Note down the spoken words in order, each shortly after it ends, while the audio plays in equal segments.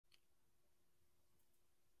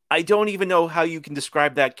I don't even know how you can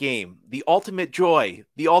describe that game. The ultimate joy,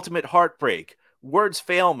 the ultimate heartbreak. Words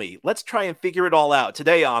fail me. Let's try and figure it all out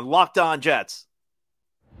today on Locked On Jets.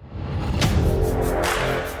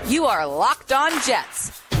 You are Locked On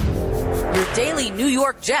Jets, your daily New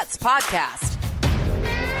York Jets podcast.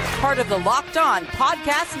 Part of the Locked On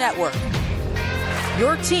Podcast Network,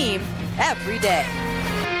 your team every day.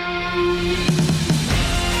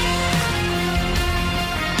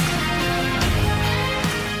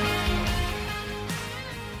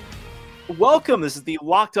 Welcome. This is the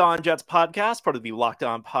Locked On Jets podcast, part of the Locked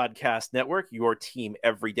On Podcast Network, your team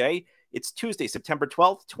every day. It's Tuesday, September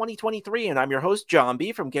 12th, 2023, and I'm your host, John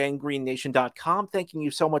B. from GanggreenNation.com. Thanking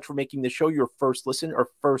you so much for making the show your first listen or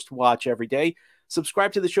first watch every day.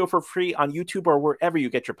 Subscribe to the show for free on YouTube or wherever you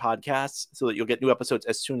get your podcasts so that you'll get new episodes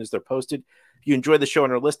as soon as they're posted. If you enjoy the show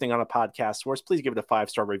and are listening on a podcast source, please give it a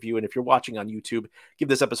 5-star review. And if you're watching on YouTube, give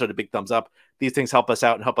this episode a big thumbs up. These things help us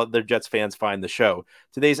out and help other Jets fans find the show.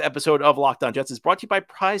 Today's episode of Locked On Jets is brought to you by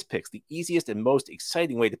PrizePicks, the easiest and most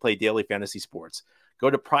exciting way to play daily fantasy sports.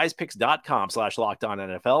 Go to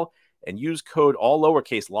prizepicks.com/LockedOnNFL and use code all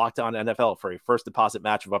lowercase LockedOnNFL for a first deposit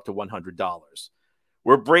match of up to $100.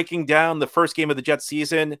 We're breaking down the first game of the Jets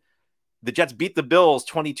season. The Jets beat the Bills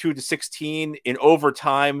 22-16 in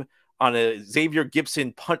overtime on a Xavier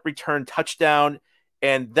Gipson punt return touchdown.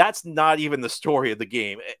 And that's not even the story of the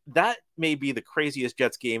game. That may be the craziest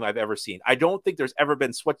Jets game I've ever seen. I don't think there's ever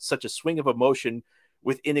been such a swing of emotion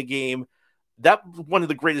within a game. That was one of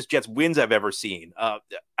the greatest Jets wins I've ever seen.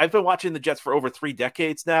 I've been watching the Jets for over 3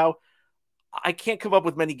 decades now. I can't come up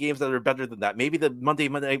with many games that are better than that. Maybe the Monday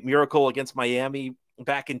Night Miracle against Miami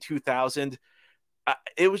back in 2000.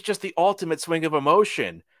 It was just the ultimate swing of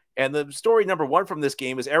emotion. And the story number one from this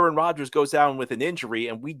game is Aaron Rodgers goes down with an injury,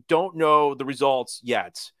 and we don't know the results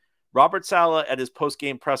yet. Robert Saleh at his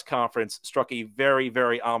post-game press conference struck a very,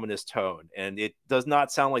 very ominous tone, and it does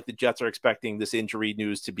not sound like the Jets are expecting this injury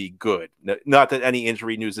news to be good. Not that any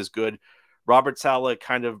injury news is good. Robert Saleh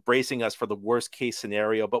kind of bracing us for the worst-case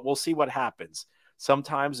scenario, but we'll see what happens.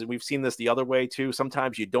 Sometimes, and we've seen this the other way too,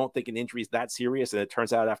 sometimes you don't think an injury is that serious, and it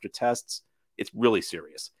turns out after tests, it's really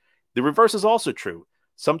serious. The reverse is also true.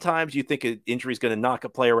 Sometimes you think an injury is going to knock a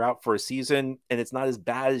player out for a season, and it's not as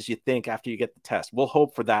bad as you think after you get the test. We'll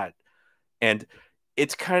hope for that. And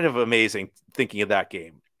it's kind of amazing thinking of that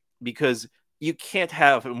game because you can't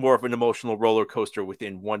have more of an emotional roller coaster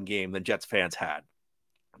within one game than Jets fans had.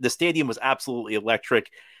 The stadium was absolutely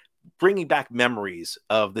electric, bringing back memories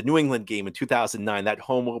of the New England game in 2009, that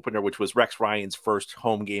home opener, which was Rex Ryan's first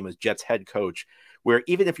home game as Jets head coach, where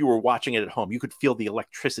even if you were watching it at home, you could feel the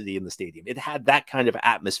electricity in the stadium. It had that kind of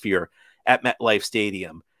atmosphere at MetLife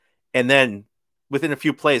Stadium. And then within a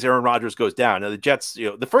few plays, Aaron Rodgers goes down. Now the Jets,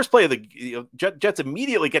 the first play of the Jets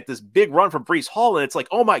immediately get this big run from Breece Hall, and it's like,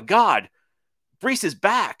 oh my God, Breece is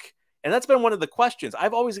back. And that's been one of the questions.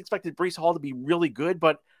 I've always expected Breece Hall to be really good,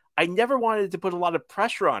 but I never wanted to put a lot of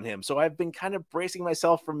pressure on him. So I've been kind of bracing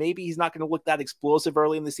myself for maybe he's not going to look that explosive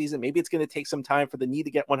early in the season. Maybe it's going to take some time for the knee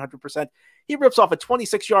to get 100%. He rips off a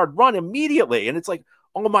 26-yard run immediately. And it's like,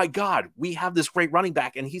 oh my God, we have this great running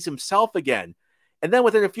back and he's himself again. And then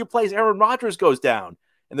within a few plays, Aaron Rodgers goes down.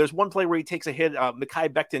 And there's one play where he takes a hit. Mekhi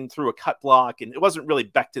Becton threw a cut block, and it wasn't really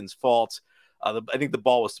Becton's fault. I think the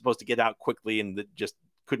ball was supposed to get out quickly, and they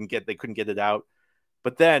couldn't get it out.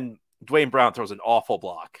 But then Dwayne Brown throws an awful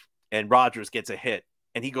block, and Rodgers gets a hit,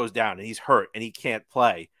 and he goes down, and he's hurt, and he can't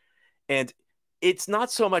play. And it's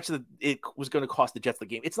not so much that it was going to cost the Jets the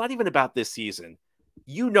game. It's not even about this season.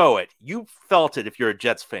 You know it. You felt it if you're a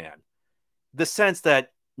Jets fan. The sense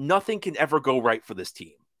that nothing can ever go right for this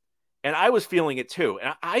team. And I was feeling it too.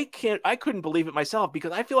 And I couldn't believe it myself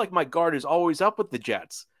because I feel like my guard is always up with the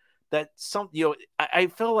Jets. That I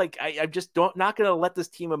feel like I'm just not going to let this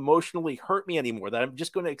team emotionally hurt me anymore. That I'm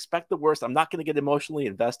just going to expect the worst. I'm not going to get emotionally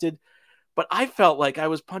invested. But I felt like I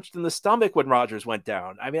was punched in the stomach when Rodgers went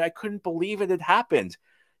down. I mean, I couldn't believe it had happened.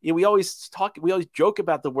 We always joke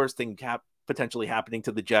about the worst thing potentially happening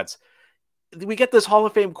to the Jets. We get this Hall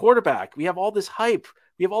of Fame quarterback. We have all this hype.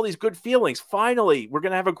 We have all these good feelings. Finally, we're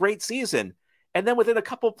going to have a great season. And then within a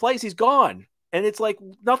couple of plays, he's gone. And it's like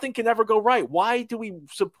nothing can ever go right. Why do we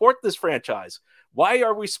support this franchise? Why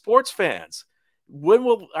are we sports fans? When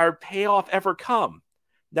will our payoff ever come?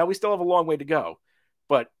 Now, we still have a long way to go,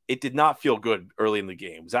 but it did not feel good early in the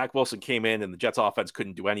game. Zach Wilson came in, and the Jets offense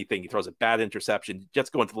couldn't do anything. He throws a bad interception. Jets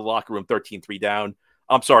go into the locker room 13-3 down.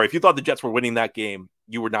 I'm sorry. If you thought the Jets were winning that game,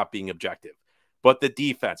 you were not being objective. But the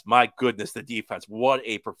defense, my goodness, the defense, what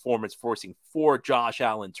a performance, forcing 4 Josh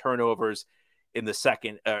Allen turnovers in the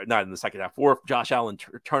second, not in the second half, 4 Josh Allen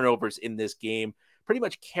turnovers in this game, pretty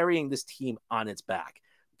much carrying this team on its back.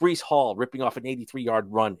 Breece Hall ripping off an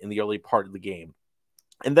 83-yard run in the early part of the game.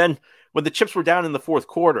 And then when the chips were down in the fourth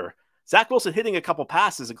quarter, Zach Wilson hitting a couple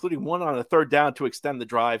passes, including one on a third down to extend the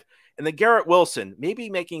drive. And then Garrett Wilson maybe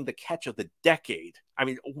making the catch of the decade. I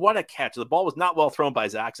mean, what a catch. The ball was not well thrown by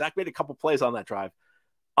Zach. Zach made a couple plays on that drive.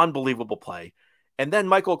 Unbelievable play. And then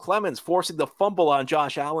Michael Clemens forcing the fumble on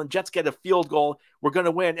Josh Allen. Jets get a field goal. We're going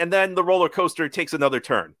to win. And then the roller coaster takes another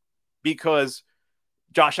turn because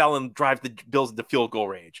Josh Allen drives the Bills into field goal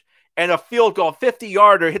range. And a field goal,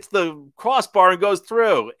 50-yarder, hits the crossbar and goes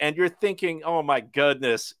through. And you're thinking, oh, my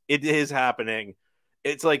goodness, it is happening.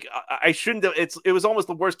 It's like I shouldn't have. It was almost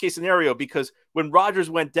the worst case scenario because when Rodgers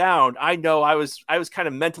went down, I know I was kind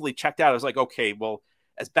of mentally checked out. I was like, okay, well,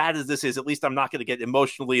 as bad as this is, at least I'm not going to get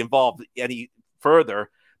emotionally involved any further.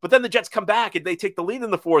 But then the Jets come back and they take the lead in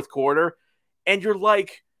the fourth quarter. And you're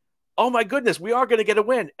like, oh, my goodness, we are going to get a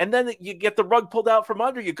win. And then you get the rug pulled out from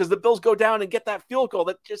under you because the Bills go down and get that field goal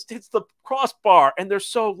that just hits the crossbar. And they're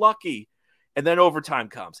so lucky. And then overtime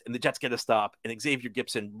comes and the Jets get a stop and Xavier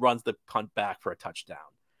Gipson runs the punt back for a touchdown.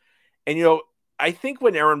 And, you know, I think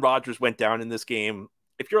when Aaron Rodgers went down in this game,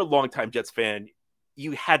 if you're a longtime Jets fan,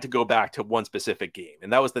 you had to go back to one specific game.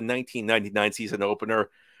 And that was the 1999 season opener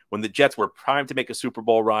when the Jets were primed to make a Super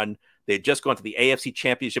Bowl run. They had just gone to the AFC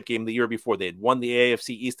Championship game the year before. They had won the AFC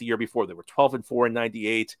East the year before. They were 12-4 in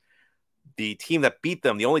 98. The team that beat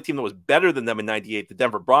them, the only team that was better than them in 98, the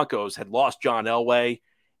Denver Broncos, had lost John Elway.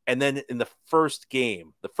 And then in the first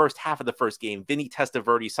game, the first half of the first game, Vinny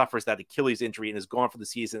Testaverde suffers that Achilles injury and is gone for the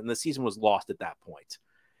season. And the season was lost at that point.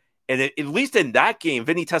 And at least in that game,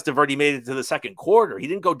 Vinny Testaverde made it to the second quarter. He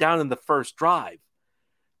didn't go down in the first drive.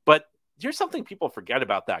 But here's something people forget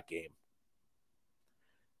about that game.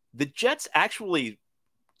 The Jets actually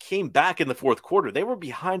came back in the fourth quarter. They were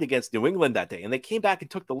behind against New England that day, and they came back and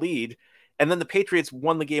took the lead. And then the Patriots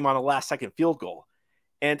won the game on a last-second field goal.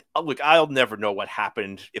 And look, I'll never know what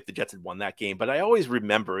happened if the Jets had won that game, but I always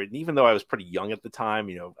remember it. And even though I was pretty young at the time,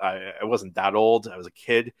 you know, I wasn't that old. I was a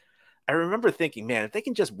kid. I remember thinking, man, if they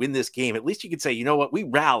can just win this game, at least you could say, you know what, we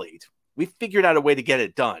rallied. We figured out a way to get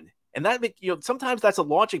it done. And that, you know, sometimes that's a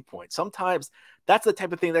launching point. Sometimes that's the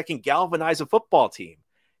type of thing that can galvanize a football team.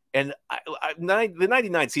 And the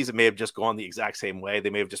 99 season may have just gone the exact same way.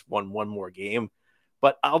 They may have just won one more game.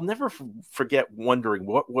 But I'll never forget wondering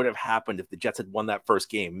what would have happened if the Jets had won that first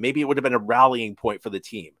game. Maybe it would have been a rallying point for the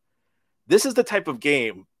team. This is the type of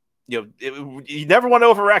game, you know, you never want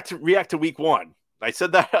to react to week one. I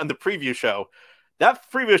said that on the preview show. That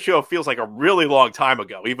previous show feels like a really long time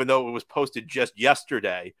ago, even though it was posted just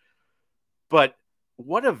yesterday. But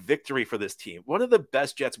what a victory for this team. One of the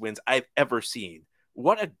best Jets wins I've ever seen.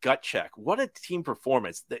 What a gut check. What a team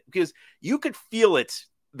performance. Because you could feel it.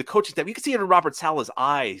 The coaching staff, you could see it in Robert Saleh's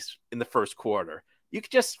eyes in the first quarter. You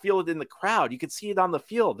could just feel it in the crowd. You could see it on the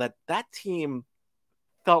field that team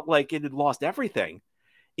felt like it had lost everything.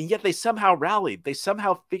 And yet they somehow rallied. They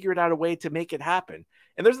somehow figured out a way to make it happen.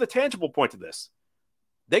 And there's the tangible point to this.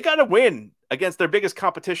 They got to win against their biggest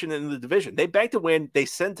competition in the division. They banked a win. They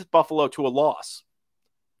sent Buffalo to a loss.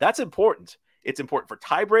 That's important. It's important for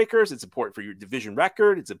tiebreakers. It's important for your division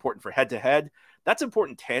record. It's important for head-to-head. That's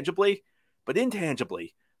important tangibly. But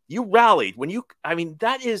intangibly, you rallied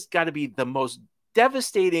that is got to be the most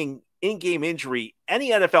devastating in-game injury any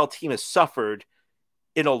NFL team has suffered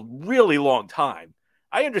in a really long time.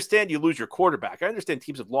 I understand you lose your quarterback. I understand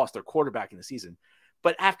teams have lost their quarterback in the season.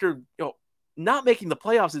 But after not making the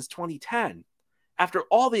playoffs since 2010, after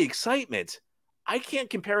all the excitement, I can't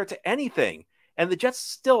compare it to anything. And the Jets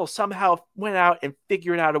still somehow went out and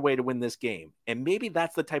figured out a way to win this game. And maybe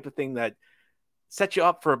that's the type of thing that sets you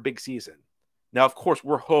up for a big season. Now, of course,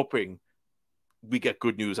 we're hoping we get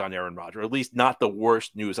good news on Aaron Rodgers, or at least not the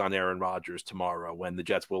worst news on Aaron Rodgers tomorrow when the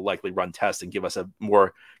Jets will likely run tests and give us a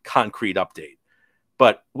more concrete update.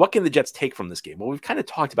 But what can the Jets take from this game? Well, we've kind of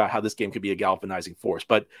talked about how this game could be a galvanizing force,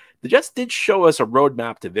 but the Jets did show us a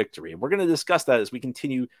roadmap to victory, and we're going to discuss that as we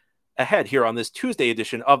continue ahead here on this Tuesday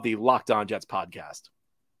edition of the Locked On Jets podcast.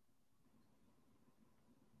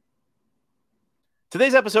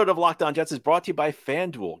 Today's episode of Locked On Jets is brought to you by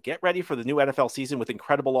FanDuel. Get ready for the new NFL season with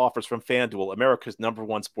incredible offers from FanDuel, America's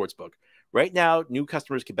 #1 sportsbook. Right now, new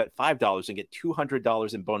customers can bet $5 and get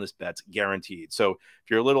 $200 in bonus bets guaranteed. So if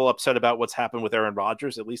you're a little upset about what's happened with Aaron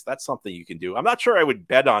Rodgers, at least that's something you can do. I'm not sure I would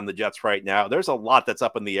bet on the Jets right now. There's a lot that's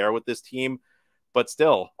up in the air with this team. But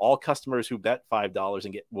still, all customers who bet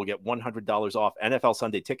 $5 will get $100 off NFL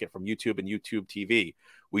Sunday Ticket from YouTube and YouTube TV.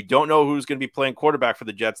 We don't know who's going to be playing quarterback for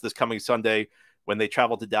the Jets this coming Sunday when they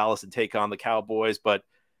travel to Dallas and take on the Cowboys, but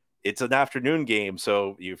it's an afternoon game.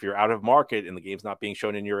 So if you're out of market and the game's not being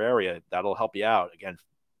shown in your area, that'll help you out. Again,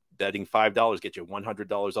 Betting $5 gets you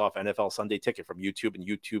 $100 off NFL Sunday Ticket from YouTube and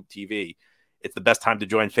YouTube TV. It's the best time to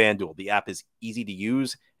join FanDuel. The app is easy to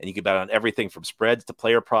use, and you can bet on everything from spreads to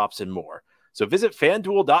player props and more. So visit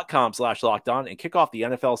FanDuel.com/lockedon and kick off the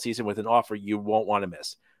NFL season with an offer you won't want to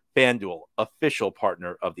miss. FanDuel, official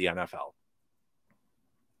partner of the NFL.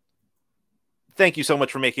 Thank you so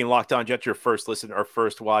much for making Locked On Jets your first listen or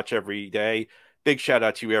first watch every day. Big shout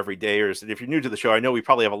out to you everydayers. And if you're new to the show, I know we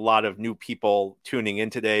probably have a lot of new people tuning in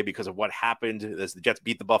today because of what happened as the Jets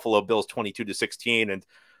beat the Buffalo Bills 22-16. And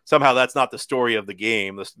somehow that's not the story of the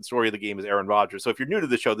game. The story of the game is Aaron Rodgers. So if you're new to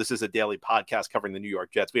the show, this is a daily podcast covering the New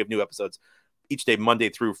York Jets. We have new episodes each day, Monday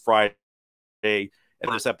through Friday, and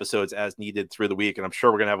bonus episodes as needed through the week. And I'm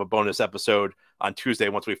sure we're going to have a bonus episode on Tuesday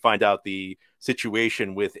once we find out the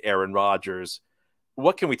situation with Aaron Rodgers.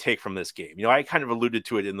 What can we take from this game? You know, I kind of alluded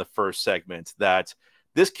to it in the first segment that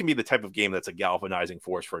this can be the type of game that's a galvanizing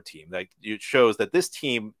force for a team. That it shows that this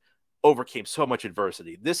team overcame so much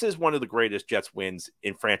adversity. This is one of the greatest Jets wins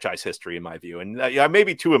in franchise history, in my view. And I may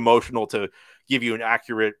be too emotional to give you an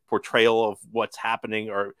accurate portrayal of what's happening,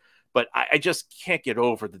 but I just can't get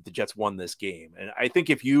over that the Jets won this game. And I think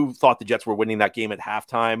if you thought the Jets were winning that game at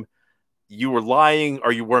halftime, you were lying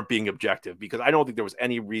or you weren't being objective, because I don't think there was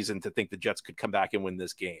any reason to think the Jets could come back and win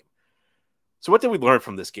this game. So what did we learn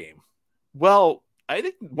from this game? Well, I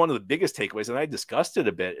think one of the biggest takeaways, and I discussed it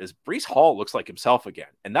a bit, is Breece Hall looks like himself again.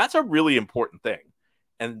 And that's a really important thing.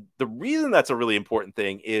 And the reason that's a really important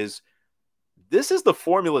thing is this is the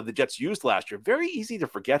formula the Jets used last year. Very easy to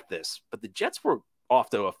forget this, but the Jets were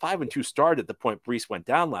off to a 5-2 start at the point Breece went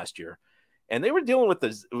down last year. And they were dealing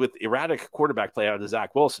with erratic quarterback play out of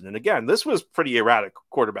Zach Wilson. And again, this was pretty erratic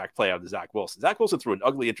quarterback play out of Zach Wilson. Zach Wilson threw an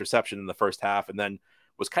ugly interception in the first half and then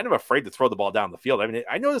was kind of afraid to throw the ball down the field. I mean,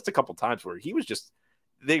 I noticed a couple times where he was just,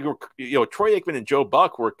 they were, Troy Aikman and Joe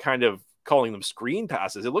Buck were kind of calling them screen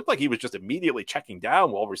passes. It looked like he was just immediately checking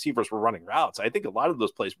down while receivers were running routes. I think a lot of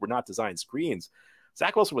those plays were not designed screens.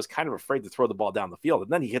 Zach Wilson was kind of afraid to throw the ball down the field.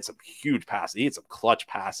 And then he hit some huge passes. He hit some clutch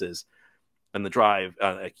passes in the drive,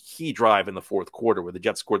 a key drive in the fourth quarter where the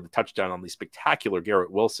Jets scored the touchdown on the spectacular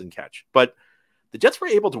Garrett Wilson catch. But the Jets were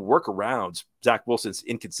able to work around Zach Wilson's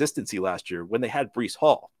inconsistency last year when they had Breece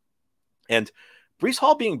Hall. And Breece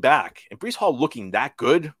Hall being back and Breece Hall looking that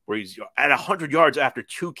good, where he's at 100 yards after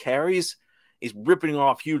 2 carries, he's ripping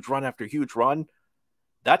off huge run after huge run.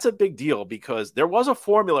 That's a big deal because there was a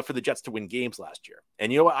formula for the Jets to win games last year.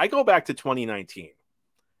 And, I go back to 2019,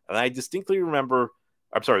 and I distinctly remember,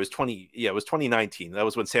 I'm sorry, it was 2019. That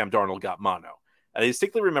was when Sam Darnold got mono. And I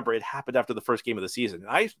distinctly remember it happened after the first game of the season.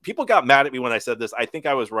 People got mad at me when I said this. I think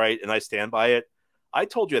I was right, and I stand by it. I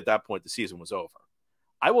told you at that point the season was over.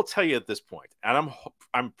 I will tell you at this point, and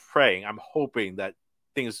I'm praying, I'm hoping that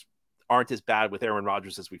things aren't as bad with Aaron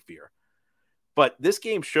Rodgers as we fear. But this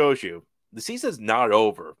game shows you the season's not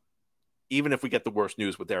over, even if we get the worst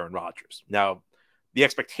news with Aaron Rodgers. Now, the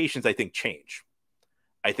expectations, I think, change.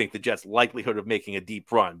 I think the Jets' likelihood of making a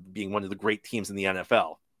deep run, being one of the great teams in the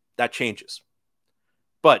NFL, that changes.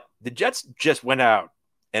 But the Jets just went out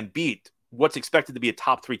and beat what's expected to be a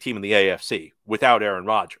top 3 team in the AFC without Aaron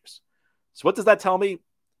Rodgers. So what does that tell me?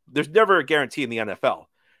 There's never a guarantee in the NFL,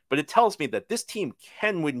 but it tells me that this team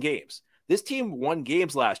can win games. This team won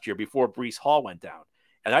games last year before Breece Hall went down.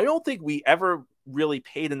 And I don't think we ever really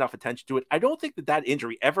paid enough attention to it. I don't think that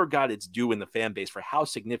injury ever got its due in the fan base for how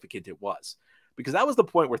significant it was, because that was the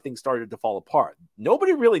point where things started to fall apart.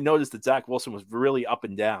 Nobody really noticed that Zach Wilson was really up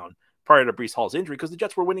and down prior to Breece Hall's injury because the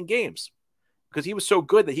Jets were winning games, because he was so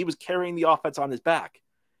good that he was carrying the offense on his back.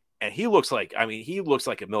 And he looks like $1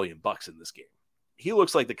 million in this game. He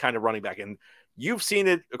looks like the kind of running back, and you've seen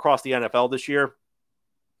it across the NFL this year.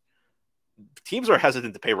 Teams are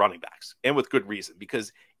hesitant to pay running backs, and with good reason,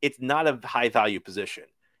 because it's not a high value position.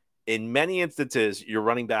 In many instances, your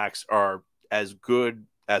running backs are as good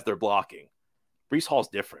as their blocking. Breece Hall is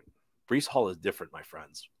different. Breece Hall is different, my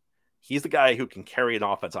friends. He's the guy who can carry an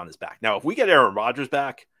offense on his back. Now, if we get Aaron Rodgers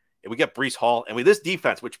back and we get Breece Hall, and with this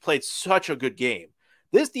defense, which played such a good game,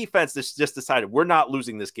 this defense just decided we're not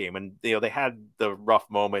losing this game. And, they had the rough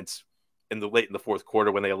moments late in the fourth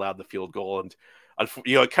quarter when they allowed the field goal. And,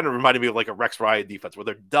 it kind of reminded me of like a Rex Ryan defense where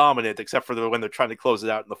they're dominant, except for when they're trying to close it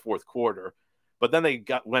out in the fourth quarter. But then they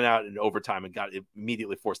went out in overtime and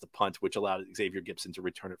immediately forced a punt, which allowed Xavier Gipson to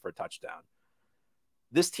return it for a touchdown.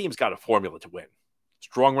 This team's got a formula to win.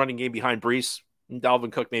 Strong running game behind Breece, and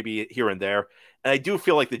Dalvin Cook maybe here and there. And I do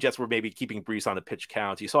feel like the Jets were maybe keeping Breece on a pitch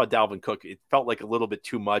count. You saw Dalvin Cook. It felt like a little bit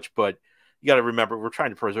too much, but you got to remember, we're trying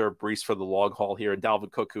to preserve Breece for the long haul here. And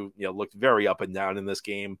Dalvin Cook, who looked very up and down in this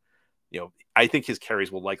game, I think his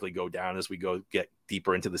carries will likely go down as we get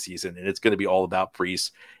deeper into the season, and it's going to be all about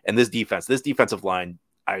Priest and this defensive line.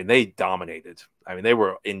 I mean, they dominated. I mean, they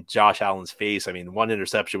were in Josh Allen's face. I mean, one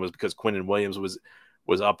interception was because Quinnen Williams was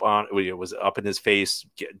up in his face,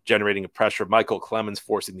 generating a pressure. Michael Clemens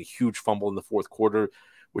forcing the huge fumble in the fourth quarter,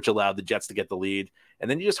 which allowed the Jets to get the lead.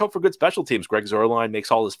 And then you just hope for good special teams. Greg Zuerlein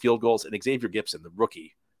makes all his field goals, and Xavier Gipson,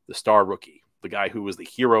 the star rookie, the guy who was the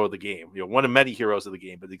hero of the game, one of many heroes of the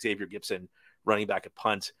game, but Xavier Gipson running back at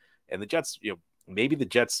punt. And the Jets, maybe the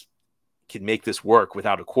Jets can make this work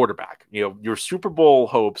without a quarterback. Your Super Bowl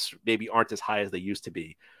hopes maybe aren't as high as they used to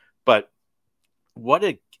be, but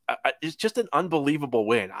it's just an unbelievable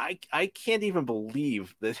win. I can't even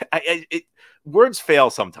believe that. Words fail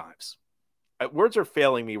sometimes. Words are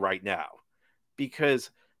failing me right now,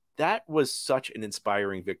 because that was such an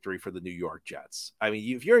inspiring victory for the New York Jets. I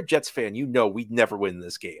mean, if you're a Jets fan, we'd never win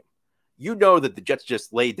this game. That the Jets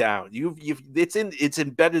just lay down. It's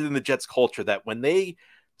embedded in the Jets culture that when they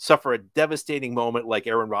suffer a devastating moment like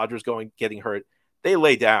Aaron Rodgers getting hurt, they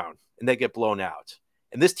lay down and they get blown out.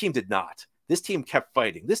 And this team did not. This team kept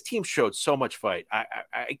fighting. This team showed so much fight.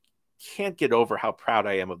 I can't get over how proud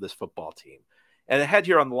I am of this football team. And ahead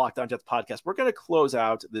here on the Locked On Jets podcast, we're going to close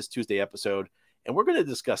out this Tuesday episode, and we're going to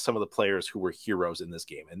discuss some of the players who were heroes in this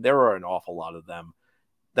game. And there are an awful lot of them.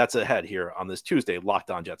 That's ahead here on this Tuesday Locked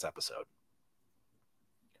On Jets episode.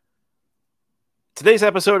 Today's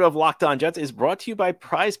episode of Locked On Jets is brought to you by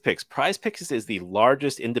PrizePicks. PrizePicks is the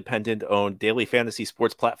largest independent-owned daily fantasy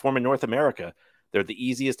sports platform in North America. They're the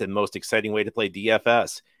easiest and most exciting way to play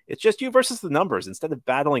DFS. It's just you versus the numbers. Instead of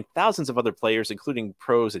battling thousands of other players, including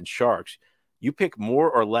pros and sharks, you pick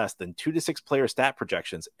more or less than 2 to 6 player stat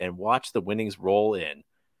projections and watch the winnings roll in.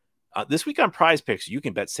 This week on PrizePicks, you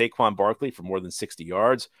can bet Saquon Barkley for more than 60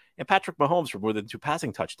 yards and Patrick Mahomes for more than 2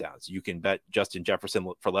 passing touchdowns. You can bet Justin Jefferson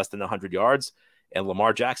for less than 100 yards and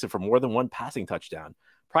Lamar Jackson for more than 1 passing touchdown.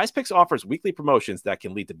 PrizePicks offers weekly promotions that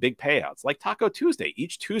can lead to big payouts, like Taco Tuesday.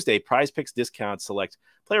 Each Tuesday, PrizePicks discounts select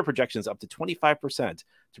player projections up to 25%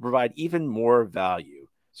 to provide even more value.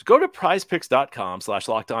 So go to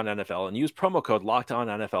prizepicks.com/LockedOnNFL and use promo code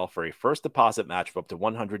LockedOnNFL for a first deposit match of up to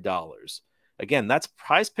 $100. Again, that's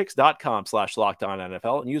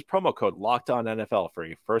prizepicks.com/LockedOnNFL and use promo code LockedOnNFL for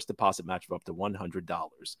a first deposit match of up to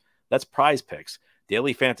 $100. That's PrizePicks,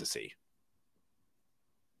 daily fantasy.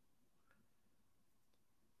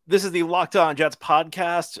 This is the Locked On Jets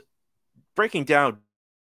podcast, breaking down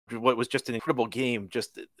what was just an incredible game,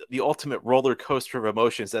 just the ultimate roller coaster of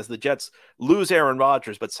emotions as the Jets lose Aaron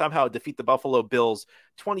Rodgers, but somehow defeat the Buffalo Bills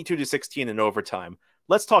 22-16 in overtime.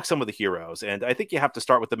 Let's talk some of the heroes. And I think you have to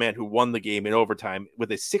start with the man who won the game in overtime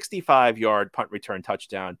with a 65-yard punt return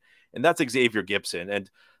touchdown, and that's Xavier Gipson.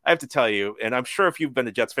 And I have to tell you, and I'm sure if you've been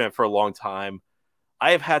a Jets fan for a long time,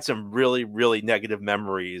 I have had some really, really negative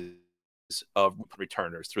memories of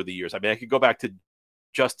returners through the years. I mean, I could go back to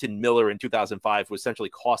Justin Miller in 2005, who essentially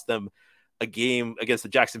cost them a game against the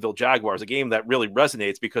Jacksonville Jaguars, a game that really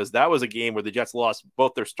resonates because that was a game where the Jets lost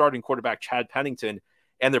both their starting quarterback, Chad Pennington,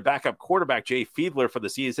 and their backup quarterback, Jay Fiedler, for the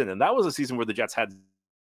season. And that was a season where the Jets had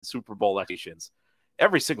Super Bowl expectations.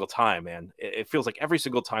 Every single time, man, it feels like every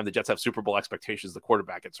single time the Jets have Super Bowl expectations, the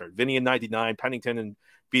quarterback gets hurt. Vinny in 99, Pennington and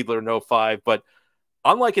Fiedler in 05. But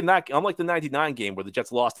unlike the 99 game where the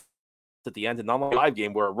Jets lost at the end, and on the live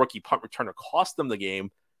game where a rookie punt returner cost them the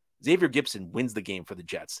game, Xavier Gipson wins the game for the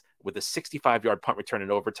Jets with a 65-yard punt return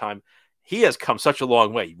in overtime. He has come such a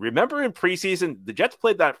long way. Remember in preseason, the Jets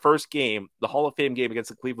played that first game, the Hall of Fame game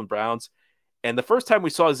against the Cleveland Browns, and the first time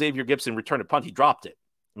we saw Xavier Gipson return a punt, he dropped it.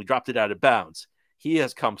 He dropped it out of bounds. He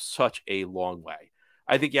has come such a long way.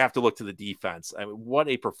 I think you have to look to the defense. I mean, what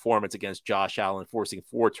a performance against Josh Allen, forcing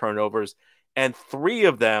 4 turnovers, and 3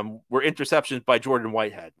 of them were interceptions by Jordan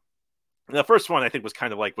Whitehead. And the first one, I think, was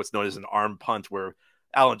kind of like what's known as an arm punt, where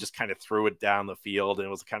Allen just kind of threw it down the field, and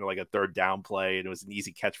it was kind of like a third down play, and it was an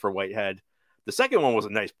easy catch for Whitehead. The second one was a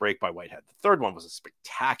nice break by Whitehead. The third one was a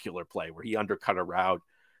spectacular play where he undercut a route,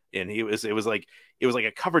 and it was like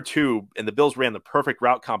a cover 2, and the Bills ran the perfect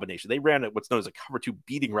route combination. They ran what's known as a cover 2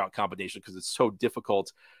 beating route combination because it's so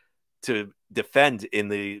difficult to defend in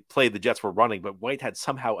the play the Jets were running, but Whitehead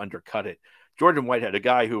somehow undercut it. Jordan Whitehead, a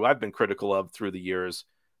guy who I've been critical of through the years,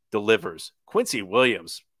 delivers. Quincy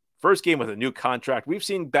Williams, first game with a new contract. We've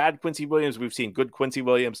seen bad Quincy Williams. We've seen good Quincy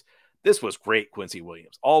Williams. This was great Quincy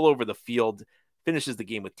Williams. All over the field, finishes the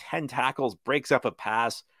game with 10 tackles, breaks up a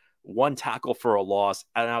pass, 1 tackle for a loss.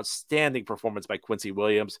 An outstanding performance by Quincy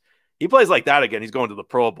Williams. He plays like that again, he's going to the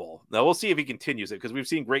Pro Bowl. Now, we'll see if he continues it, because we've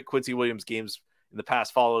seen great Quincy Williams games in the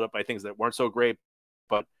past followed up by things that weren't so great.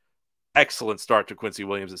 But excellent start to Quincy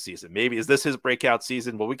Williams this season. Maybe is this his breakout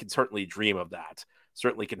season? Well, we can certainly dream of that.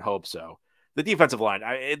 Certainly can hope so. The defensive line,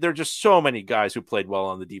 there are just so many guys who played well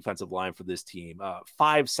on the defensive line for this team.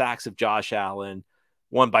 5 sacks of Josh Allen,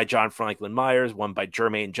 one by John Franklin Myers, one by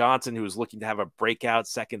Jermaine Johnson, who was looking to have a breakout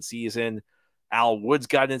second season. Al Woods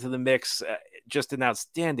got into the mix. Just an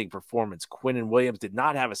outstanding performance. Quinnen Williams did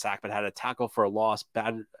not have a sack, but had a tackle for a loss.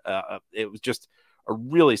 It was just a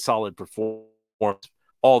really solid performance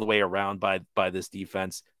all the way around by this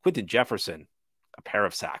defense. Quinton Jefferson, a pair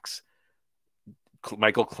of sacks.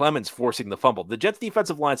 Michael Clemens forcing the fumble. The Jets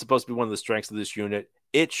defensive line is supposed to be one of the strengths of this unit.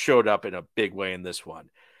 It showed up in a big way in this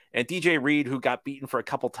one. And DJ Reed, who got beaten for a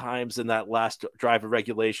couple times in that last drive of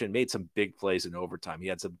regulation, made some big plays in overtime. He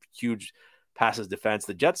had some huge passes defense.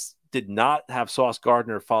 The Jets did not have Sauce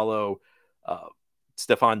Gardner follow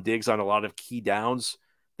Stephon Diggs on a lot of key downs.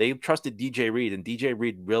 They trusted DJ Reed, and DJ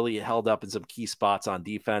Reed really held up in some key spots on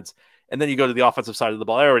defense. And then you go to the offensive side of the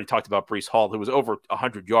ball. I already talked about Breece Hall, who was over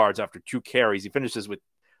 100 yards after 2 carries. He finishes with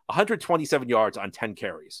 127 yards on 10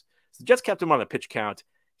 carries. So the Jets kept him on a pitch count.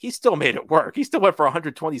 He still made it work. He still went for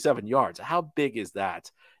 127 yards. How big is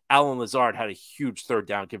that? Allen Lazard had a huge third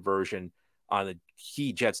down conversion on a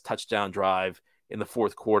key Jets touchdown drive in the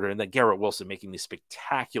fourth quarter. And then Garrett Wilson making the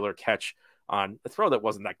spectacular catch on a throw that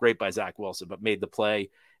wasn't that great by Zach Wilson, but made the play.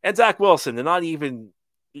 And Zach Wilson, and not even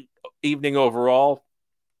evening overall,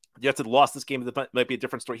 the Jets had lost this game. That might be a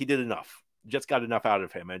different story. He did enough. The Jets got enough out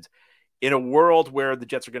of him. And in a world where the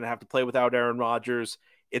Jets are going to have to play without Aaron Rodgers,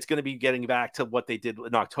 it's going to be getting back to what they did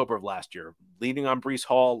in October of last year, leaning on Breece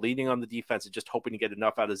Hall, leaning on the defense, and just hoping to get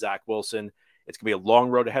enough out of Zach Wilson. It's going to be a long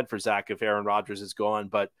road ahead for Zach if Aaron Rodgers is gone,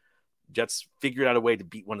 but Jets figured out a way to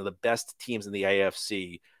beat one of the best teams in the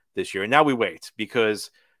AFC this year. And now we wait,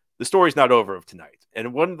 because the story's not over of tonight.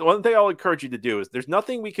 And one thing I'll encourage you to do is there's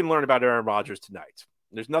nothing we can learn about Aaron Rodgers tonight.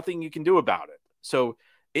 There's nothing you can do about it. So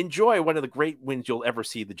enjoy one of the great wins you'll ever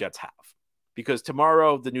see the Jets have, because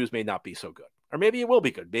tomorrow the news may not be so good, or maybe it will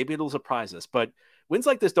be good. Maybe it'll surprise us, but wins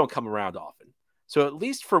like this don't come around often. So at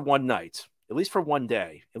least for one night, at least for one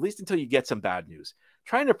day, at least until you get some bad news,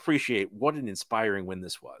 try and appreciate what an inspiring win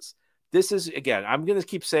this was. This is, again, I'm going to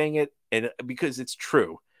keep saying it, and because it's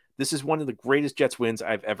true. This is one of the greatest Jets wins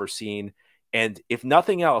I've ever seen. And if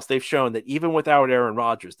nothing else, they've shown that even without Aaron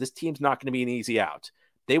Rodgers, this team's not going to be an easy out.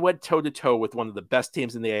 They went toe-to-toe with one of the best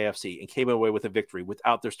teams in the AFC and came away with a victory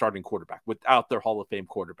without their starting quarterback, without their Hall of Fame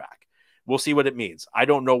quarterback. We'll see what it means. I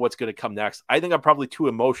don't know what's going to come next. I think I'm probably too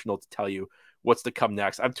emotional to tell you what's to come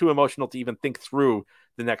next. I'm too emotional to even think through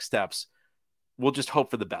the next steps. We'll just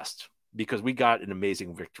hope for the best, because we got an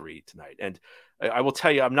amazing victory tonight. And I will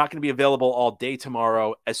tell you, I'm not going to be available all day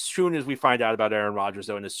tomorrow. As soon as we find out about Aaron Rodgers,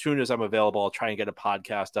 though, and as soon as I'm available, I'll try and get a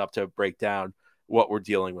podcast up to break down what we're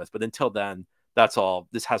dealing with. But until then, that's all.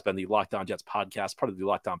 This has been the Locked On Jets podcast, part of the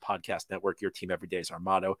Locked On Podcast Network. Your team every day is our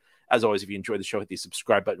motto. As always, if you enjoy the show, hit the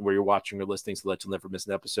subscribe button where you're watching or listening so that you'll never miss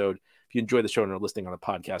an episode. If you enjoy the show and are listening on a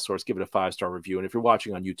podcast source, give it a 5-star review. And if you're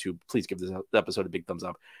watching on YouTube, please give this episode a big thumbs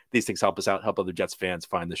up. These things help us out, help other Jets fans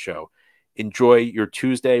find the show. Enjoy your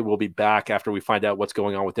Tuesday. We'll be back after we find out what's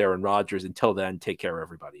going on with Aaron Rodgers. Until then, take care,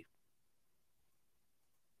 everybody.